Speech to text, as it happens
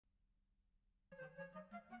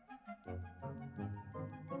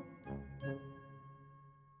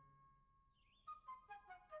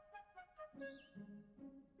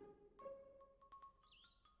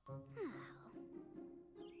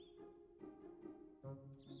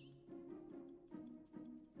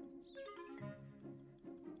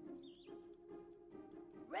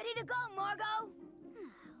Ready to go, Margot!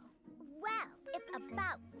 Well, it's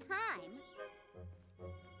about time.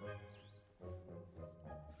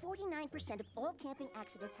 49% of all camping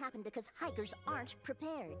accidents happen because hikers aren't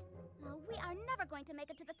prepared. Oh, we are never going to make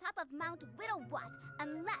it to the top of Mount Whittlewat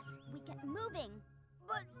unless we get moving.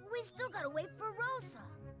 But we still gotta wait for Rosa.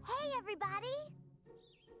 Hey, everybody!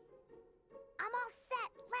 I'm all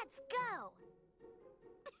set. Let's go!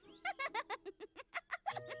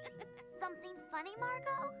 Something funny,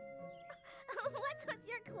 Margot? What's with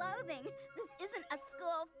your clothing? This isn't a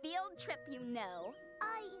school field trip, you know.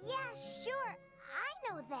 Yeah, sure. I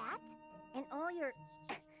know that. And all you're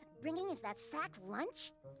bringing is that sack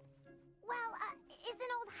lunch? Well, it's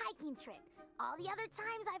an old hiking trip. All the other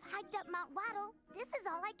times I've hiked up Mount Wattle, this is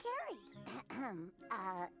all I carried.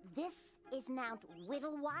 This is Mount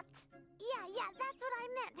Whittlewat? Yeah, that's what I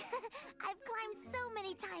meant. I've climbed so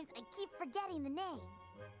many times, I keep forgetting the names.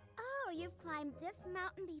 Oh, you've climbed this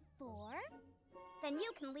mountain before? Then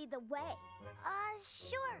you can lead the way.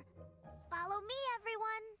 Sure. Follow me,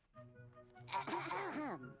 everyone.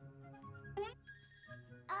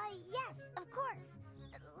 Yes, of course.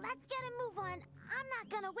 Let's get a move on. I'm not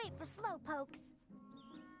gonna wait for slowpokes.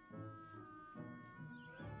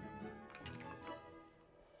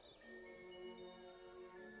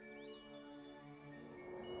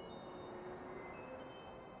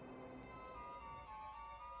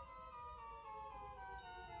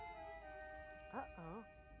 Uh-oh.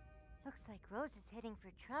 Looks like Rosa's heading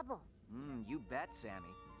for trouble. You bet,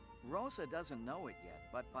 Sammy. Rosa doesn't know it yet,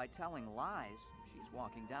 but by telling lies, she's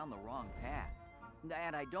walking down the wrong path.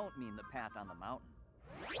 And I don't mean the path on the mountain.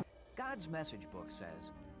 God's message book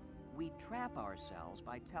says, we trap ourselves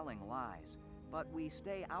by telling lies, but we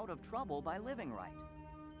stay out of trouble by living right.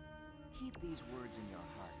 Keep these words in your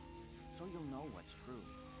heart, so you'll know what's true.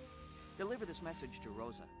 Deliver this message to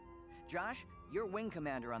Rosa. Josh, you're wing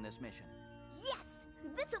commander on this mission. Yes!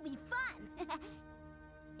 This'll be fun!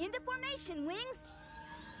 Into formation, wings!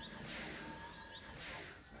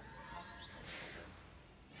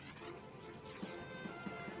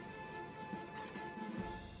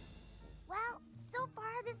 Well, so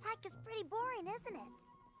far this hike is pretty boring, isn't it?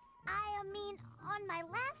 I mean, on my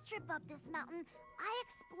last trip up this mountain, I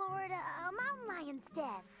explored a mountain lion's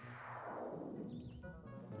den.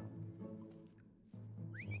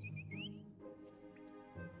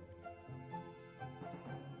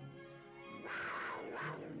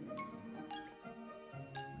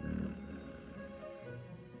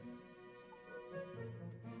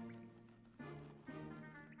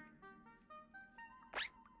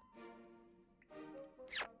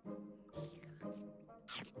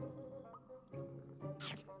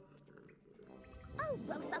 Oh,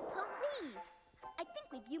 Rosa, please! I think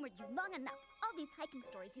we've humored you long enough. All these hiking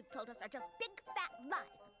stories you've told us are just big, fat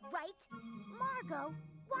lies, right? Margot,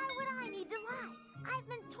 why would I need to lie? I've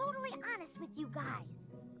been totally honest with you guys.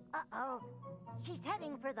 Uh-oh. She's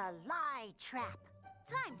heading for the lie trap.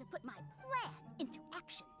 Time to put my plan into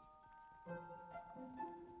action.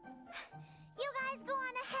 You guys go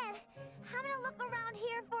on ahead. I'm gonna look around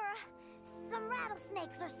here for some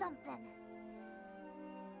rattlesnakes or something.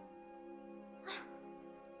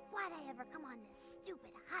 Why'd I ever come on this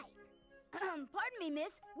stupid hike? Pardon me,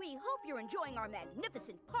 miss. We hope you're enjoying our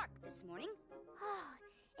magnificent park this morning. Oh,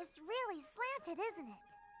 it's really slanted, isn't it?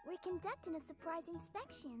 We're conducting a surprise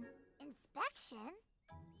inspection. Inspection?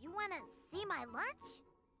 You want to see my lunch?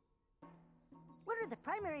 What are the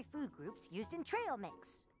primary food groups used in trail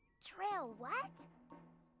mix? Trail what?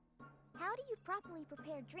 How do you properly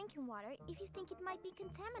prepare drinking water if you think it might be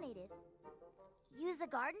contaminated? Use a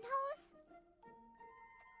garden hose?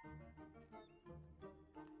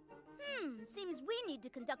 Seems we need to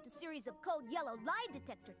conduct a series of cold yellow lie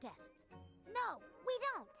detector tests. No, we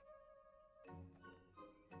don't.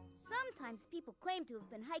 Sometimes people claim to have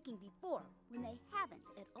been hiking before when they haven't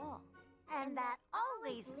at all. And that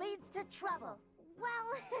always leads to trouble. Well,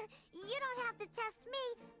 you don't have to test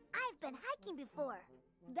me. I've been hiking before.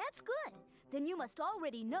 That's good. Then you must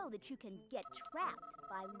already know that you can get trapped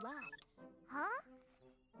by lies. Huh?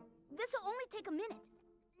 This'll only take a minute.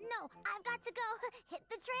 No, I've got to go. Hit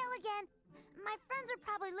the trail again. My friends are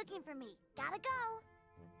probably looking for me. Gotta go.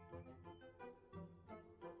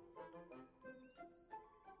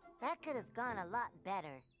 That could have gone a lot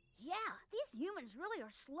better. Yeah, these humans really are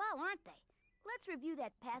slow, aren't they? Let's review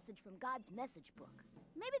that passage from God's message book.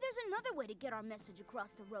 Maybe there's another way to get our message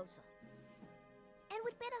across to Rosa. And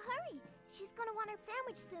we'd better hurry. She's gonna want her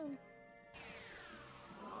sandwich soon.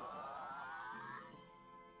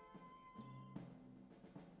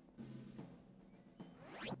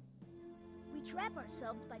 We trap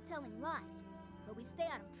ourselves by telling lies, but we stay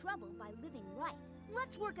out of trouble by living right.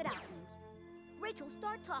 Let's work it out, Wings. Rachel,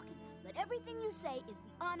 start talking. Let everything you say is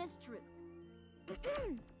the honest truth.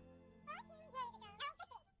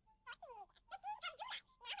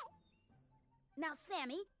 Now,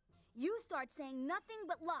 Sammy, you start saying nothing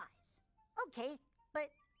but lies. Okay, but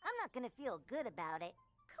I'm not gonna feel good about it.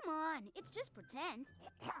 Come on, it's just pretend.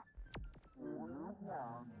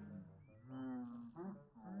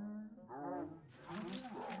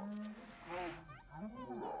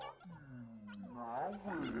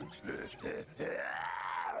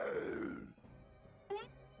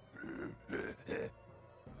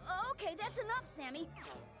 Okay, that's enough, Sammy.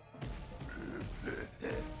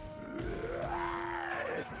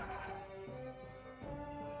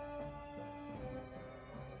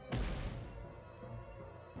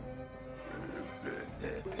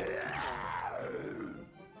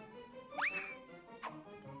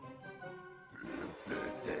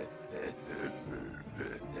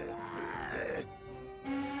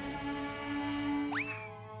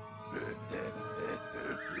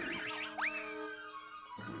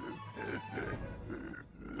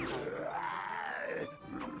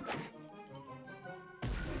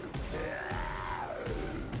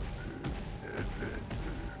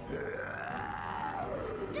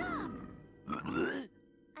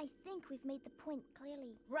 I think we've made the point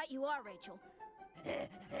clearly. Right you are, Rachel.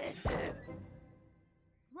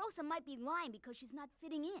 Rosa might be lying because she's not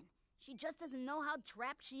fitting in. She just doesn't know how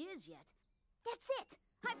trapped she is yet. That's it!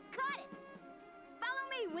 I've got it! Follow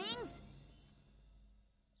me, Wings!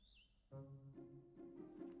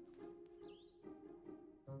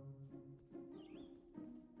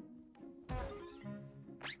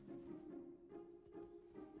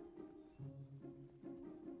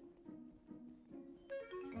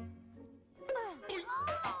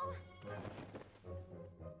 Oh!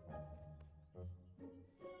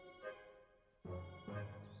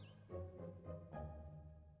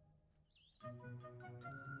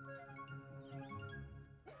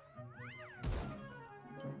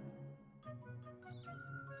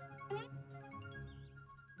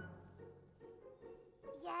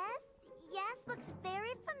 Yes, looks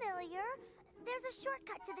very familiar. There's a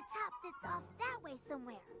shortcut to the top that's off that way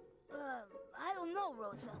somewhere. I don't know,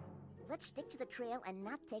 Rosa. Let's stick to the trail and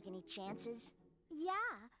not take any chances. Yeah,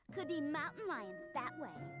 could be mountain lions that way.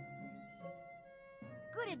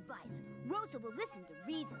 Good advice. Rosa will listen to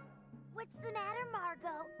reason. What's the matter,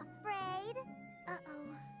 Margot? Afraid?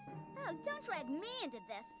 Uh-oh. Oh, don't drag me into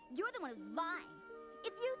this. You're the one who's lying.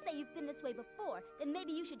 If you say you've been this way before, then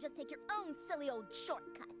maybe you should just take your own silly old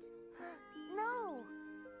shortcut. No.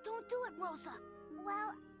 Don't do it, Rosa.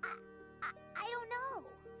 Well, I don't know.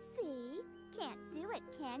 See? Can't do it,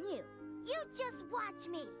 can you? You just watch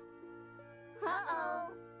me.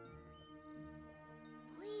 Uh-oh.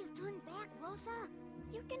 Please turn back, Rosa.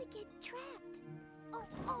 You're gonna get trapped.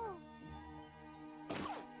 Oh.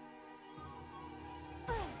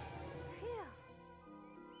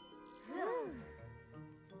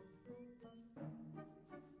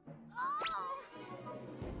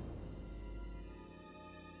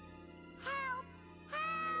 Help!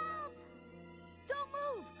 Help! Don't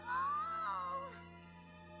move! Oh!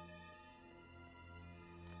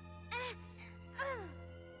 Help!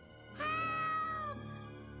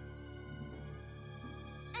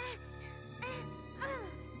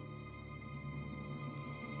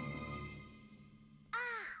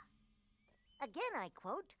 Again, I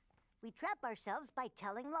quote, we trap ourselves by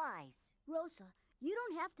telling lies. Rosa, you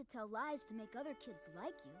don't have to tell lies to make other kids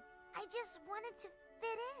like you. I just wanted to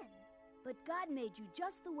fit in. But God made you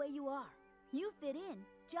just the way you are. You fit in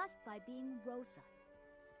just by being Rosa.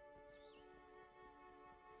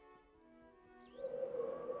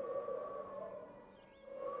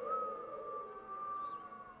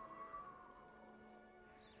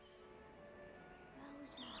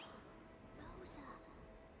 Rosa.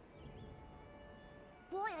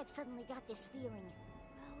 Boy, I've suddenly got this feeling.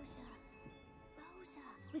 Rosa.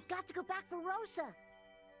 We've got to go back for Rosa.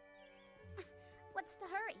 What's the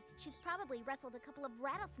hurry? She's probably wrestled a couple of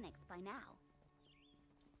rattlesnakes by now.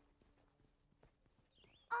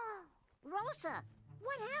 Oh, Rosa,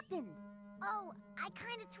 what happened? oh, I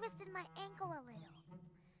kind of twisted my ankle a little.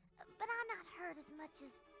 But I'm not hurt as much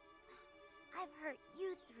as I've hurt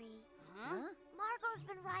you three. Huh? Margot's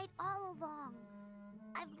been right all along.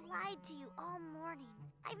 I've lied to you all morning.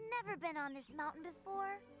 I've never been on this mountain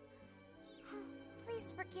before.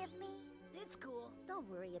 Please forgive me. It's cool. Don't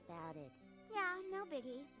worry about it. Yeah, no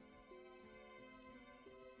biggie.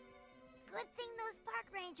 Good thing those park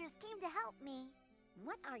rangers came to help me.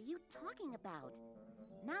 What are you talking about?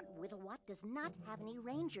 Mount Whittlewat does not have any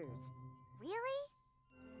rangers. Really?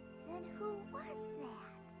 Then who was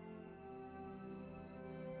that?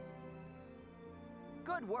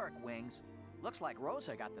 Good work, Wings. Looks like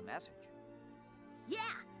Rosa got the message. Yeah,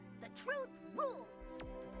 the truth rules.